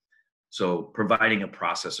So providing a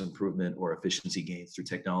process improvement or efficiency gains through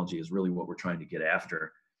technology is really what we're trying to get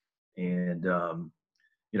after. And,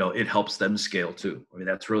 it helps them scale too. I mean,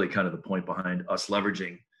 that's really kind of the point behind us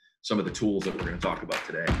leveraging some of the tools that we're going to talk about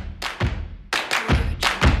today.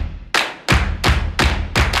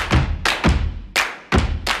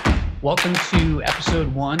 Welcome to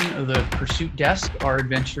episode 1 of the Pursuit Desk, our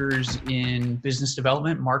adventures in business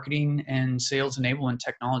development, marketing, and sales enablement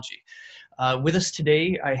technology. With us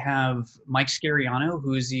today, I have Mike Scariano,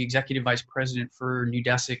 who is the Executive Vice President for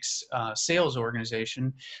Neudesic's sales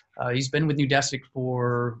organization. He's been with Neudesic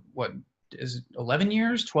for, 11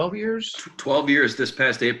 years, 12 years? 12 years this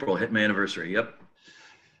past April, hit my anniversary, yep.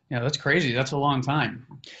 Yeah, that's crazy. That's a long time.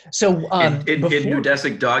 So in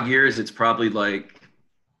Neudesic dog years, it's probably like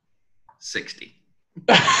 60.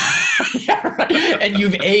 Yeah, right. And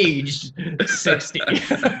you've aged 60.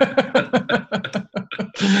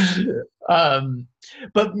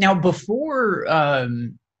 But now before,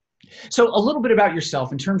 so a little bit about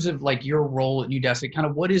yourself in terms of like your role at Neudesic, kind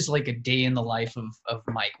of what is like a day in the life of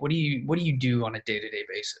Mike? What do you do on a day-to-day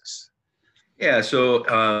basis? Yeah, so,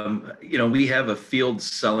 we have a field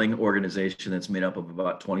selling organization that's made up of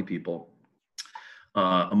about 20 people.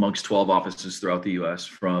 Amongst 12 offices throughout the U.S.,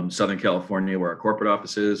 from Southern California, where our corporate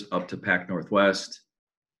office is, up to Pac Northwest,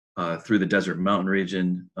 through the Desert Mountain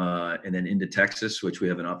region, and then into Texas, which we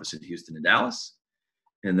have an office in Houston and Dallas.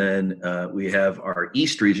 And then we have our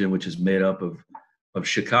East region, which is made up of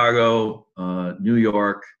Chicago, New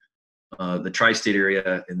York, the tri-state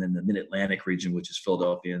area, and then the Mid-Atlantic region, which is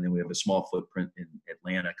Philadelphia. And then we have a small footprint in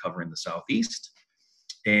Atlanta covering the Southeast.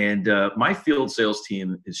 And my field sales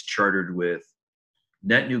team is chartered with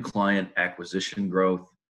net new client acquisition growth,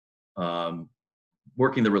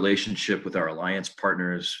 working the relationship with our alliance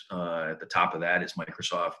partners. At the top of that is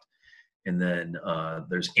Microsoft. And then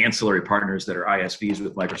there's ancillary partners that are ISVs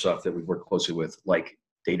with Microsoft that we've worked closely with, like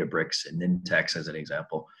Databricks and Nintex as an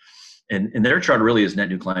example. And their charter really is net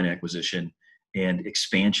new client acquisition and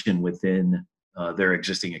expansion within their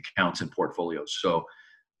existing accounts and portfolios. So,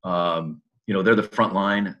 they're the front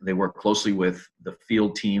line. They work closely with the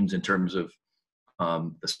field teams in terms of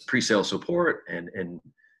the pre-sale support and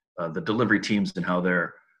the delivery teams and how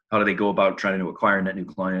do they go about trying to acquire net new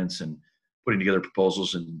clients and putting together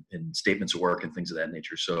proposals and statements of work and things of that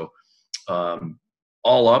nature. So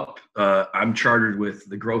all up, I'm chartered with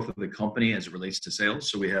the growth of the company as it relates to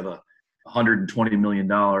sales. So we have a $120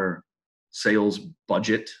 million sales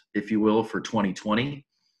budget, if you will, for 2020.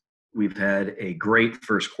 We've had a great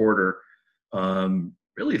first quarter,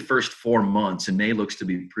 really the first 4 months, and May looks to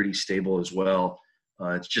be pretty stable as well.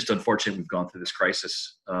 It's just unfortunate we've gone through this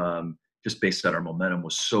crisis just based on our momentum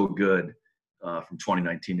was so good from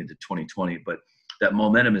 2019 into 2020. But that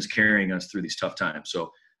momentum is carrying us through these tough times.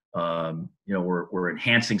 So, we're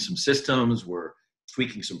enhancing some systems. We're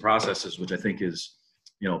tweaking some processes, which I think is,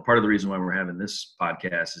 part of the reason why we're having this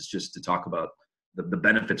podcast is just to talk about the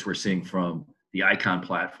benefits we're seeing from the Icon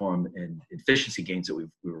platform and efficiency gains that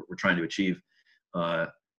we're trying to achieve,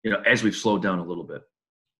 as we've slowed down a little bit.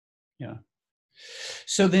 Yeah.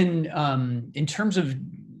 So then, in terms of,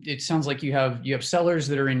 it sounds like you have sellers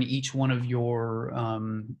that are in each one of your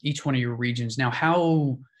regions. Now,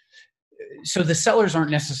 so the sellers aren't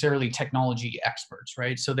necessarily technology experts,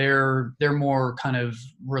 right? So they're more kind of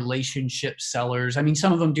relationship sellers. I mean,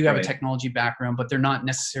 some of them do have a technology background, but they're not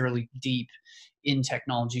necessarily deep in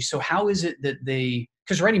technology. So how is it that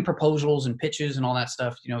because writing proposals and pitches and all that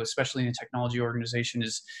stuff, especially in a technology organization,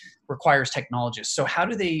 requires technologists. So how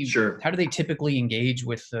do they typically engage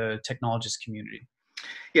with the technologist community?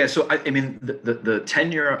 Yeah, so I mean, the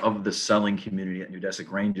tenure of the selling community at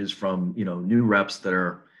Neudesic ranges from new reps that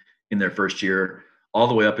are in their first year all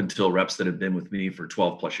the way up until reps that have been with me for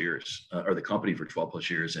 12 plus years, or the company for 12 plus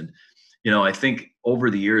years. And I think over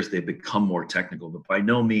the years they've become more technical, but by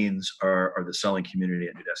no means are the selling community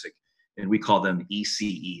at Neudesic, and we call them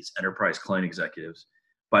ECEs, Enterprise Client Executives.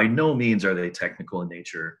 By no means are they technical in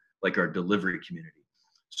nature like our delivery community.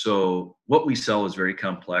 So what we sell is very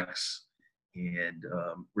complex, and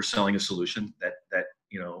we're selling a solution that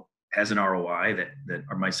has an ROI that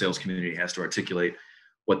my sales community has to articulate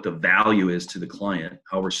what the value is to the client,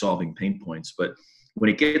 how we're solving pain points. But when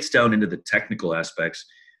it gets down into the technical aspects,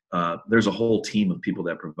 there's a whole team of people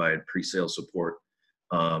that provide pre-sale support,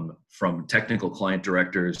 from technical client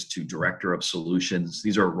directors to director of solutions.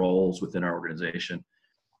 These are roles within our organization,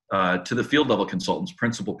 to the field level consultants,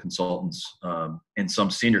 principal consultants, and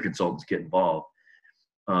some senior consultants get involved.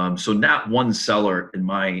 So not one seller in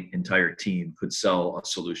my entire team could sell a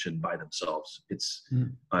solution by themselves. It's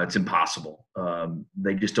impossible.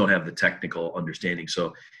 They just don't have the technical understanding.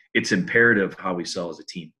 So it's imperative how we sell as a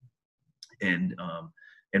team. and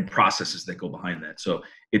processes that go behind that. So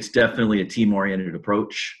it's definitely a team-oriented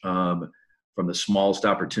approach, from the smallest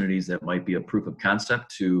opportunities that might be a proof of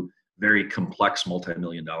concept to very complex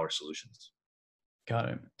multi-million-dollar solutions. Got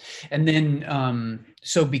it. And then,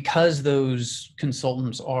 so because those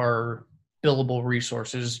consultants are billable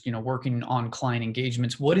resources, working on client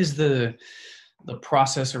engagements, what is the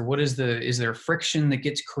process, or is there friction that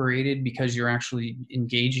gets created because you're actually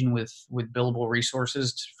engaging with billable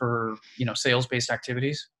resources for, sales-based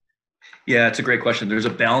activities? Yeah, it's a great question. There's a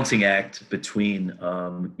balancing act between,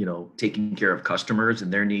 taking care of customers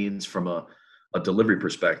and their needs from a delivery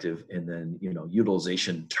perspective, and then,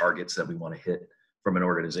 utilization targets that we want to hit from an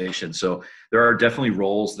organization. So there are definitely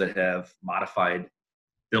roles that have modified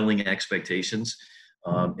billing expectations,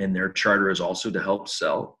 and their charter is also to help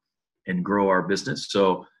sell and grow our business.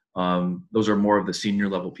 So those are more of the senior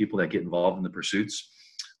level people that get involved in the pursuits.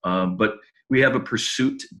 But we have a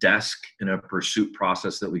pursuit desk and a pursuit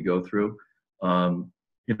process that we go through.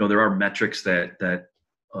 There are metrics that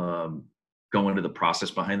go into the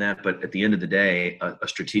process behind that. But at the end of the day, a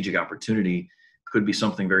strategic opportunity could be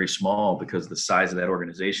something very small because the size of that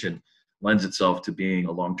organization lends itself to being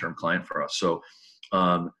a long-term client for us. So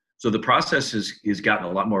the process has gotten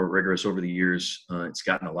a lot more rigorous over the years. It's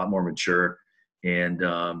gotten a lot more mature, and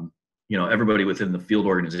everybody within the field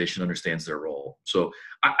organization understands their role. So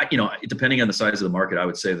depending on the size of the market, I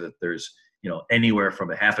would say that there's anywhere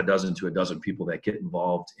from a half a dozen to a dozen people that get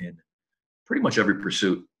involved in pretty much every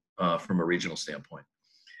pursuit from a regional standpoint.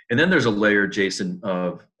 And then there's a layer, Jason,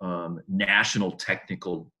 of national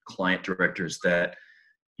technical client directors that,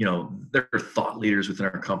 they're thought leaders within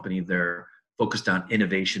our company. They're focused on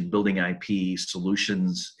innovation, building IP,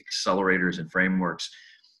 solutions, accelerators, and frameworks.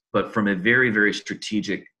 But from a very, very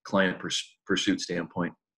strategic client pursuit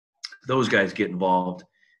standpoint, those guys get involved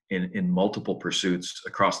in multiple pursuits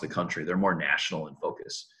across the country. They're more national in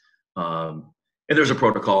focus. And there's a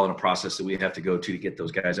protocol and a process that we have to go to get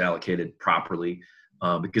those guys allocated properly,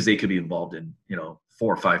 because they could be involved in 4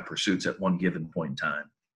 or 5 pursuits at one given point in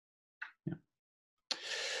time. Yeah.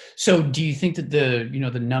 So do you think that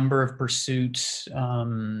the number of pursuits,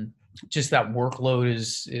 just that workload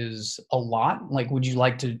is a lot? Like, would you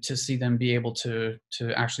like to see them be able to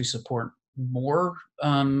actually support more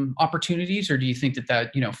opportunities, or do you think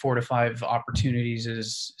that 4 to 5 opportunities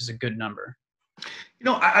is a good number?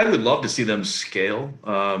 I would love to see them scale.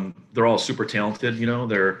 They're all super talented.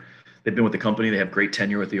 They've been with the company. They have great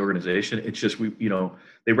tenure with the organization. It's just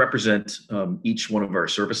they represent each one of our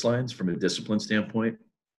service lines from a discipline standpoint,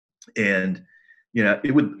 and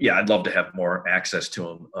I'd love to have more access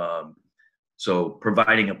to them. So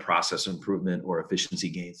providing a process improvement or efficiency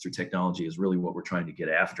gains through technology is really what we're trying to get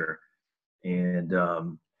after, and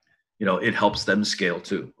it helps them scale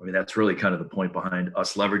too. I mean, that's really kind of the point behind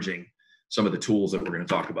us leveraging some of the tools that we're going to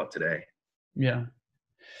talk about today. Yeah.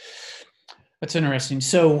 That's interesting.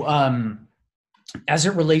 So, as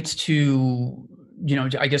it relates to,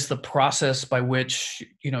 I guess the process by which,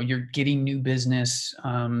 you're getting new business,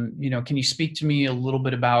 can you speak to me a little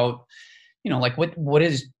bit about, like where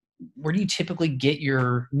do you typically get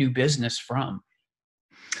your new business from?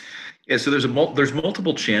 Yeah, so there's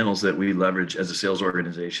multiple channels that we leverage as a sales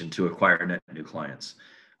organization to acquire net new clients.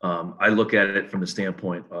 I look at it from the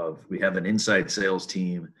standpoint of, we have an inside sales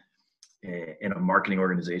team and a marketing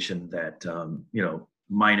organization that,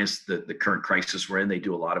 minus the current crisis we're in, they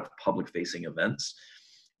do a lot of public facing events.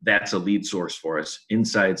 That's a lead source for us.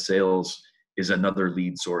 Inside sales is another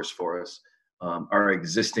lead source for us. Our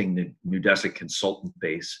existing Neudesic consultant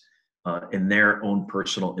base in their own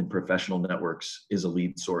personal and professional networks is a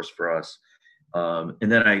lead source for us.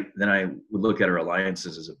 And then I would look at our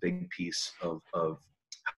alliances as a big piece of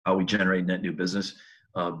how we generate net new business,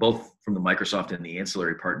 both from the Microsoft and the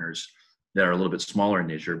ancillary partners that are a little bit smaller in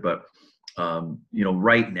nature. But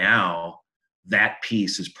right now, that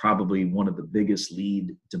piece is probably one of the biggest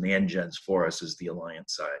lead demand gens for us, is the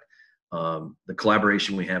alliance side. The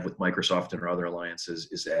collaboration we have with Microsoft and our other alliances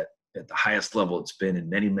is at the highest level it's been in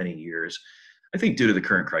many, many years, I think, due to the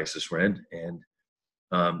current crisis we're in. And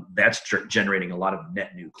that's generating a lot of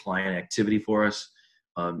net new client activity for us.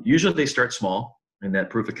 Usually they start small in that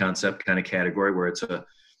proof of concept kind of category, where it's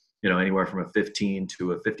anywhere from a $15,000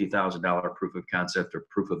 to a $50,000 proof of concept or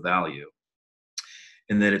proof of value.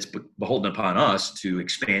 And then it's beholden upon us to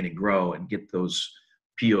expand and grow and get those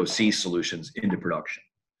POC solutions into production.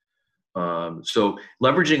 So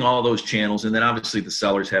leveraging all those channels, and then obviously the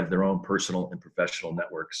sellers have their own personal and professional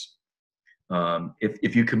networks.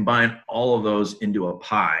 If you combine all of those into a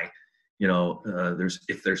pie,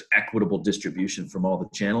 if there's equitable distribution from all the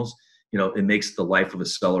channels, it makes the life of a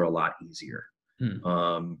seller a lot easier.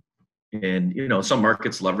 And, some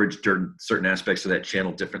markets leverage certain aspects of that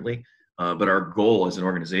channel differently. But our goal as an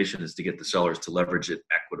organization is to get the sellers to leverage it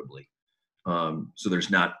equitably. So there's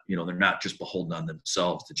not, they're not just beholden on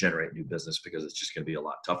themselves to generate new business, because it's just going to be a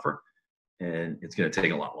lot tougher and it's going to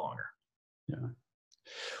take a lot longer. Yeah.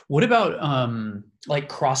 What about like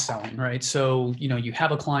cross-selling, right? So, you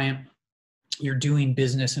have a client, you're doing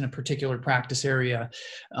business in a particular practice area.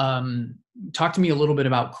 Talk to me a little bit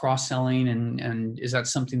about cross-selling, and is that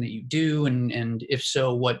something that you do? And if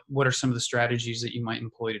so, what are some of the strategies that you might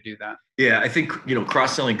employ to do that? Yeah, I think,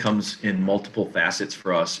 cross-selling comes in multiple facets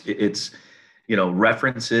for us. It's,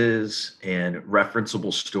 references and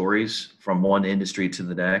referenceable stories from one industry to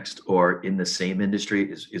the next, or in the same industry,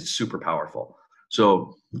 is super powerful.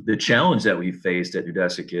 So the challenge that we faced at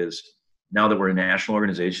Neudesic is, now that we're a national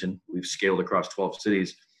organization, we've scaled across 12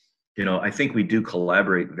 cities. I think we do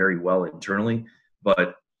collaborate very well internally,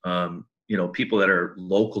 but people that are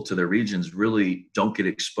local to their regions really don't get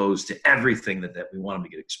exposed to everything that we want them to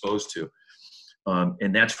get exposed to.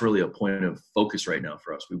 And that's really a point of focus right now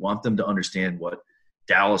for us. We want them to understand what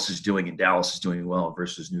Dallas is doing, and Dallas is doing well,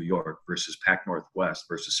 versus New York, versus Pac Northwest,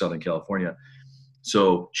 versus Southern California.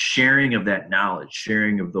 So sharing of that knowledge,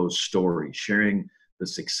 sharing of those stories, sharing the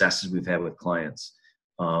successes we've had with clients,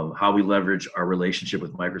 how we leverage our relationship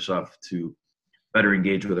with Microsoft to better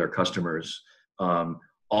engage with our customers.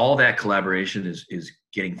 All that collaboration is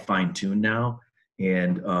getting fine-tuned now,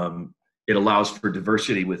 and it allows for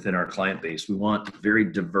diversity within our client base. We want very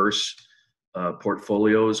diverse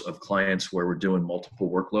portfolios of clients where we're doing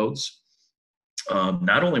multiple workloads,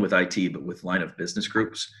 not only with IT, but with line of business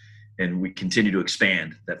groups. And we continue to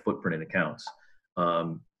expand that footprint in accounts.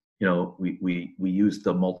 We use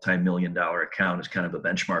the multi-million-dollar account as kind of a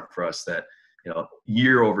benchmark for us, that,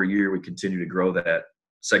 year over year, we continue to grow that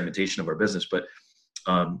segmentation of our business. But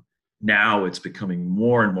now it's becoming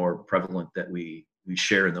more and more prevalent that we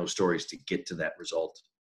share in those stories to get to that result.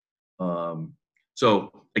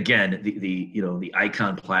 So again, the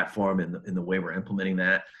Icon platform and the way we're implementing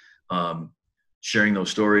that, sharing those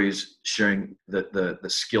stories, sharing the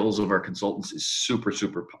skills of our consultants is super,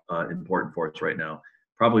 super important for us right now.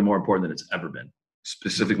 Probably more important than it's ever been,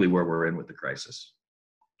 specifically where we're in with the crisis.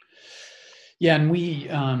 Yeah, and we,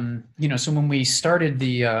 so when we started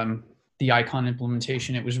the Icon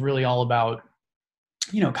implementation, it was really all about,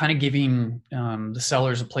 kind of giving the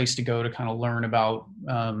sellers a place to go to kind of learn about,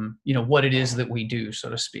 what it is that we do, so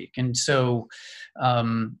to speak. And so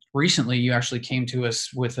recently, you actually came to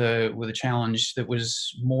us with a challenge that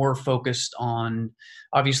was more focused on,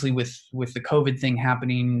 obviously, with the COVID thing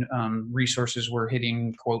happening, resources were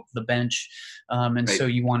hitting, quote, the bench, and Right. So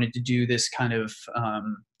you wanted to do this kind of,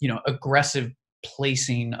 aggressive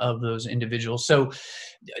placing of those individuals. So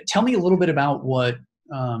tell me a little bit about what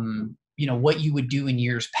what you would do in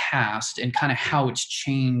years past, and kind of how it's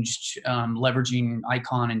changed, leveraging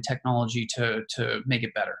Icon and technology to make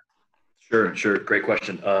it better. Sure. Great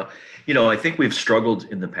question. I think we've struggled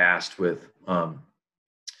in the past with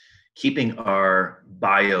keeping our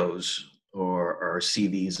bios or our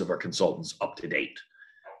CVs of our consultants up to date.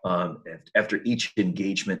 After each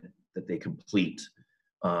engagement that they complete,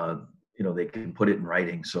 they can put it in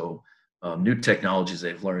writing. So new technologies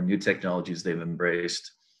they've learned, new technologies they've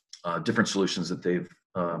embraced, different solutions that they've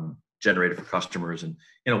generated for customers, and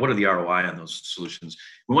what are the ROI on those solutions?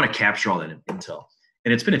 We want to capture all that in intel,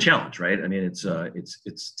 and it's been a challenge, right? I mean,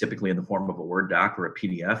 it's typically in the form of a Word doc or a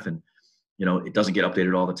PDF, and it doesn't get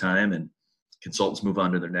updated all the time, and consultants move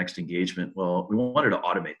on to their next engagement. Well, we wanted to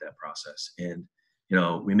automate that process, and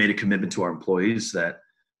we made a commitment to our employees that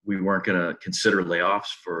we weren't going to consider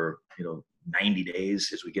layoffs for 90 days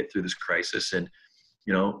as we get through this crisis. And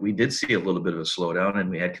we did see a little bit of a slowdown, and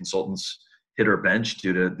we had consultants hit our bench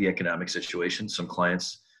due to the economic situation. Some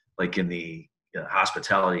clients, like in the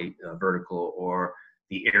hospitality vertical or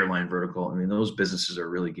the airline vertical, I mean, those businesses are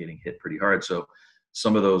really getting hit pretty hard. So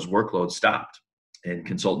some of those workloads stopped, and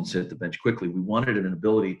consultants hit the bench quickly. We wanted an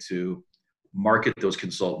ability to market those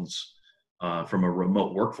consultants from a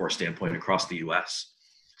remote workforce standpoint across the U.S.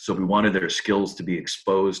 So we wanted their skills to be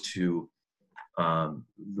exposed to the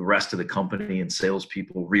rest of the company and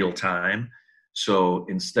salespeople real time. So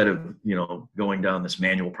instead of going down this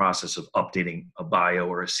manual process of updating a bio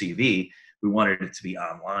or a CV, we wanted it to be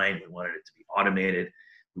online. We wanted it to be automated.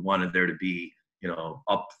 We wanted there to be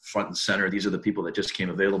up front and center. These are the people that just came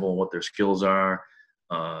available, what their skills are,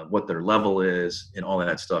 what their level is, and all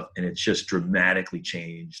that stuff. And it's just dramatically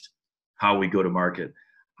changed how we go to market,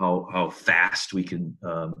 how fast we can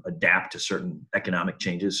adapt to certain economic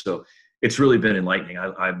changes. So it's really been enlightening.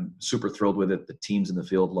 I'm super thrilled with it. The teams in the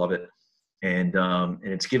field love it. and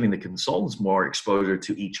it's giving the consultants more exposure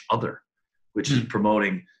to each other, which is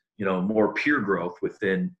promoting, more peer growth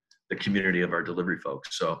within the community of our delivery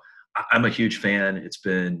folks. So I'm a huge fan. It's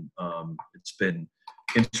been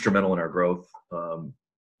instrumental in our growth,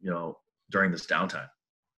 during this downtime.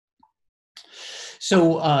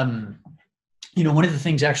 So, one of the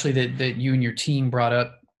things actually that you and your team brought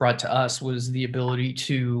to us was the ability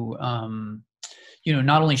to,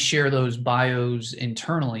 not only share those bios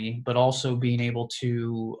internally, but also being able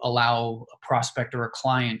to allow a prospect or a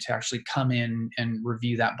client to actually come in and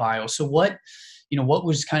review that bio. So what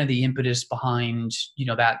was kind of the impetus behind,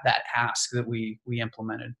 that ask that we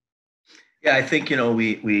implemented? Yeah, I think,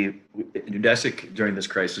 we at Neudesic, during this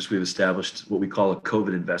crisis, we've established what we call a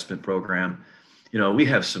COVID investment program. We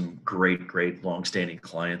have some great longstanding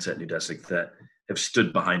clients at Neudesic that have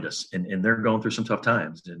stood behind us, and they're going through some tough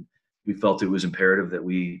times. And we felt it was imperative that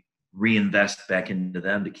we reinvest back into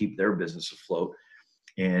them to keep their business afloat.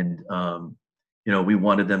 And, we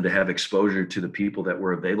wanted them to have exposure to the people that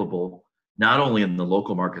were available, not only in the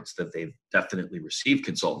local markets that they've definitely received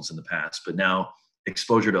consultants in the past, but now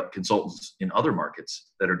exposure to consultants in other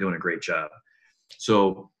markets that are doing a great job.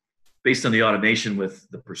 So based on the automation with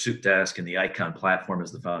the Pursuit Desk and the Icon platform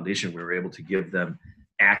as the foundation, we were able to give them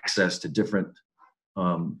access to different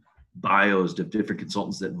bios of different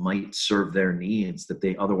consultants that might serve their needs that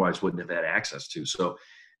they otherwise wouldn't have had access to. So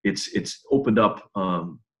it's opened up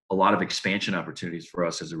a lot of expansion opportunities for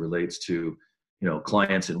us as it relates to,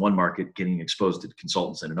 clients in one market getting exposed to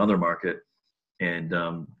consultants in another market, and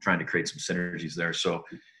trying to create some synergies there. So,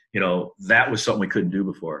 that was something we couldn't do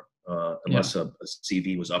before, unless a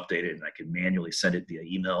CV was updated and I could manually send it via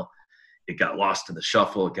email. It got lost in the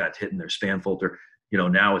shuffle. It got hit in their spam folder.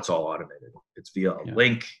 Now it's all automated. It's via a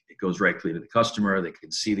link. It goes directly to the customer. They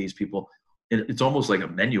can see these people. And it's almost like a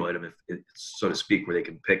menu item, so to speak, where they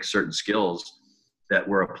can pick certain skills that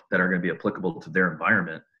are going to be applicable to their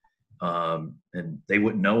environment, and they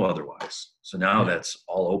wouldn't know otherwise. So now that's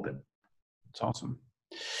all open. That's awesome.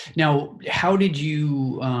 Now, how did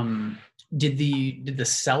you, did the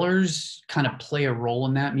sellers kind of play a role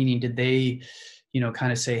in that? Meaning, did they,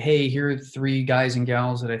 kind of say, hey, here are 3 guys and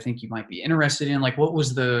gals that I think you might be interested in? Like, what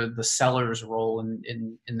was the seller's role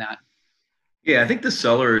in that? Yeah, I think the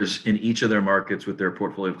sellers in each of their markets with their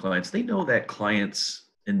portfolio of clients, they know that client's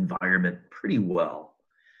environment pretty well.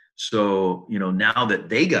 So, now that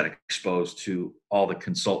they got exposed to all the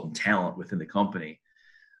consultant talent within the company,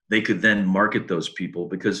 they could then market those people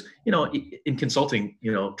because, in consulting,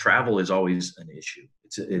 travel is always an issue.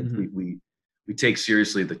 We take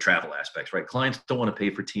seriously the travel aspects, right? Clients don't want to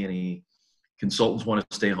pay for T&E. Consultants want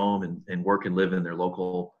to stay home and work and live in their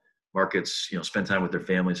local markets, spend time with their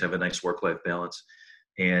families, have a nice work-life balance.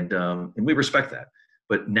 And we respect that.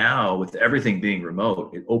 But now with everything being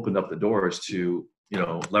remote, it opened up the doors to,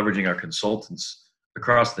 leveraging our consultants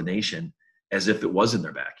across the nation as if it was in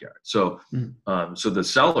their backyard. So, so the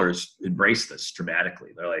sellers embrace this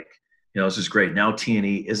dramatically. They're like, this is great. Now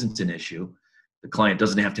T&E isn't an issue. The client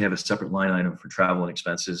doesn't have to have a separate line item for travel and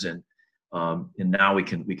expenses. And now we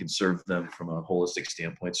can serve them from a holistic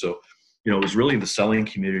standpoint. So, it was really the selling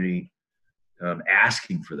community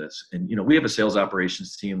asking for this. And, we have a sales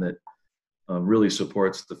operations team that really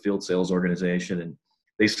supports the field sales organization, and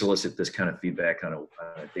they solicit this kind of feedback on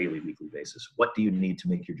a daily, weekly basis. What do you need to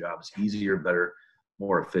make your jobs easier, better,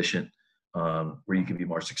 more efficient, where you can be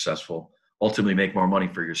more successful, ultimately make more money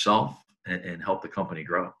for yourself and help the company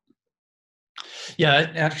grow? Yeah,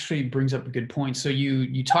 it actually brings up a good point. So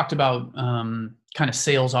you talked about kind of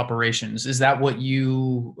sales operations. Is that what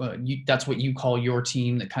that's what you call your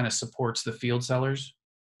team that kind of supports the field sellers?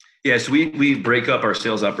 Yeah, so we break up our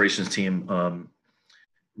sales operations team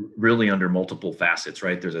really under multiple facets,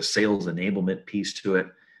 right? There's a sales enablement piece to it.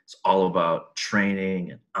 It's all about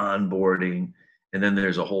training and onboarding. And then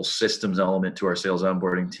there's a whole systems element to our sales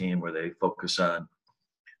onboarding team where they focus on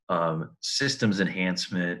systems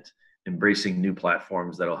enhancement, embracing new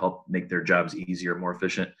platforms that'll help make their jobs easier, more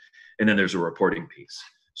efficient. And then there's a reporting piece.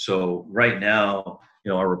 So right now,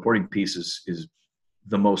 our reporting piece is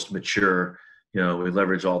the most mature. We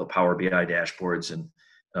leverage all the Power BI dashboards, and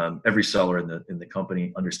every seller in the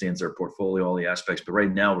company understands their portfolio, all the aspects. But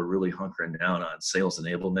right now, we're really hunkering down on sales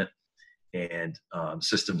enablement and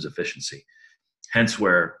systems efficiency. Hence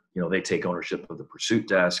where, they take ownership of the Pursuit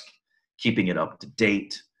Desk, keeping it up to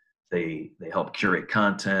date. They help curate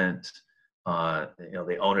content.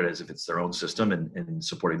 They own it as if it's their own system, and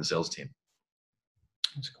supporting the sales team.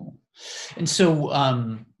 That's cool. And so,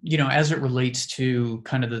 as it relates to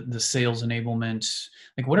kind of the sales enablement,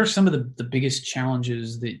 like what are some of the biggest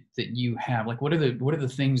challenges that you have? Like what are the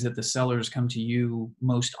things that the sellers come to you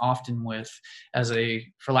most often with as a,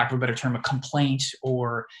 for lack of a better term, a complaint,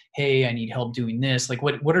 or, hey, I need help doing this? Like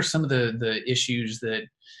what are some of the issues that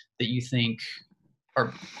you think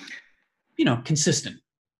are, consistent?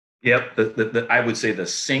 Yep. I would say the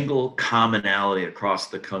single commonality across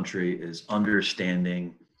the country is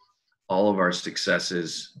understanding all of our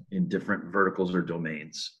successes in different verticals or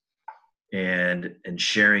domains, and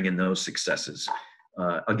sharing in those successes.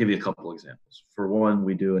 I'll give you a couple examples. For one,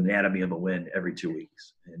 we do anatomy of a win every 2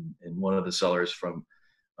 weeks. And one of the sellers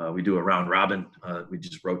we do a round robin. We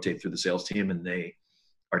just rotate through the sales team, and they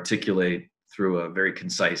articulate through a very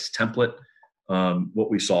concise template what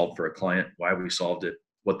we solved for a client, why we solved it,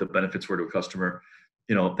 what the benefits were to a customer.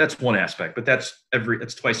 That's one aspect, but that's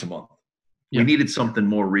twice a month. Yep. We needed something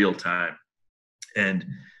more real time, and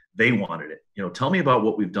they wanted it. Tell me about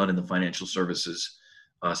what we've done in the financial services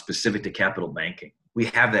specific to capital banking. We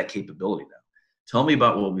have that capability now. Tell me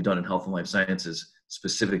about what we've done in health and life sciences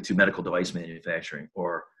specific to medical device manufacturing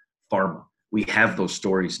or pharma. We have those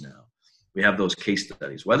stories now. We have those case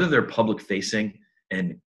studies, whether they're public facing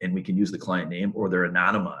and we can use the client name, or they're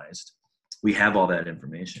anonymized. We have all that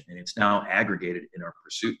information, and it's now aggregated in our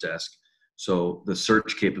pursuit desk. So the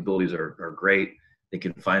search capabilities are great. They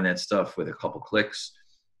can find that stuff with a couple clicks,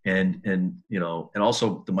 and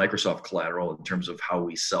also the Microsoft collateral in terms of how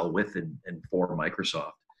we sell with and for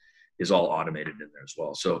Microsoft is all automated in there as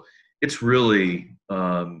well. So it's really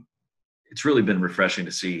been refreshing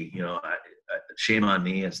to see. Shame on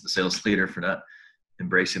me as the sales leader for not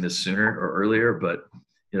embracing this sooner or earlier, but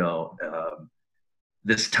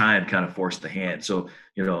this time kind of forced the hand. So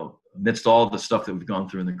amidst all the stuff that we've gone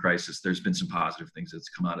through in the crisis, there's been some positive things that's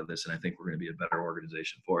come out of this, and I think we're going to be a better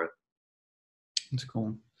organization for it. That's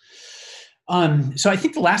cool. So I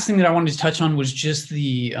think the last thing that I wanted to touch on was just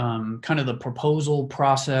the kind of the proposal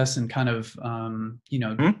process and kind of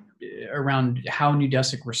around how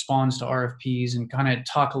Neudesic responds to RFPs, and kind of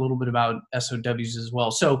talk a little bit about SOWs as well.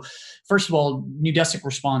 So first of all, Neudesic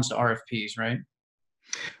responds to RFPs, right?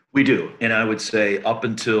 We do. And I would say up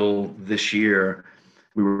until this year,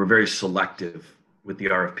 we were very selective with the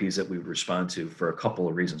RFPs that we would respond to for a couple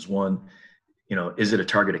of reasons. One, is it a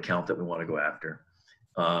target account that we want to go after?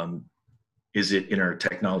 Is it in our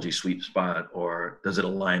technology sweet spot, or does it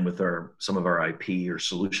align with some of our IP or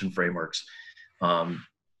solution frameworks?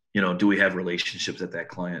 Do we have relationships at that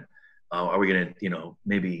client? Are we going to,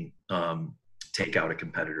 maybe take out a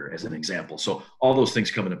competitor as an example? So all those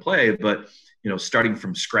things come into play, but starting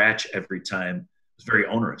from scratch every time is very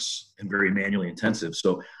onerous and very manually intensive.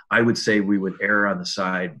 So I would say we would err on the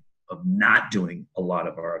side of not doing a lot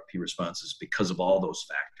of RFP responses because of all those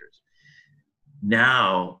factors.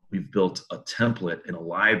 Now we've built a template and a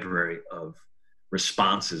library of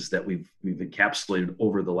responses that we've encapsulated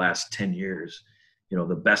over the last 10 years,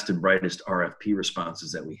 the best and brightest RFP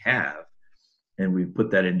responses that we have. And we've put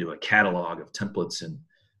that into a catalog of templates, and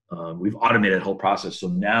we've automated the whole process. So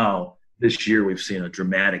now this year we've seen a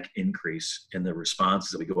dramatic increase in the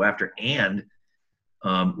responses that we go after, and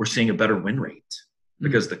we're seeing a better win rate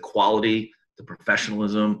because the quality, the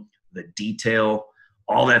professionalism, the detail,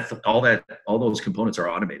 all those components are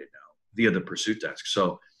automated now via the pursuit desk.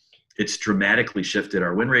 So it's dramatically shifted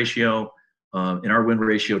our win ratio, and our win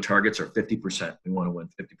ratio targets are 50%. We want to win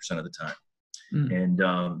 50% of the time.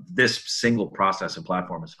 And this single process and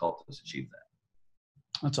platform has helped us achieve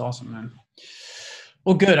that. That's awesome, man.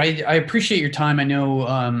 Well, good. I appreciate your time. I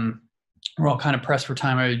know we're all kind of pressed for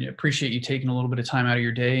time. I appreciate you taking a little bit of time out of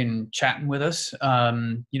your day and chatting with us.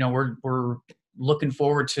 We're looking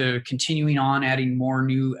forward to continuing on adding more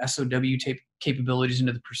new SOW capabilities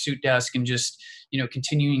into the pursuit desk, and just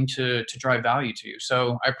continuing to drive value to you.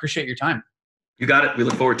 So I appreciate your time. You got it. We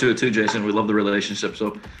look forward to it too, Jason. We love the relationship.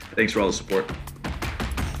 So thanks for all the support.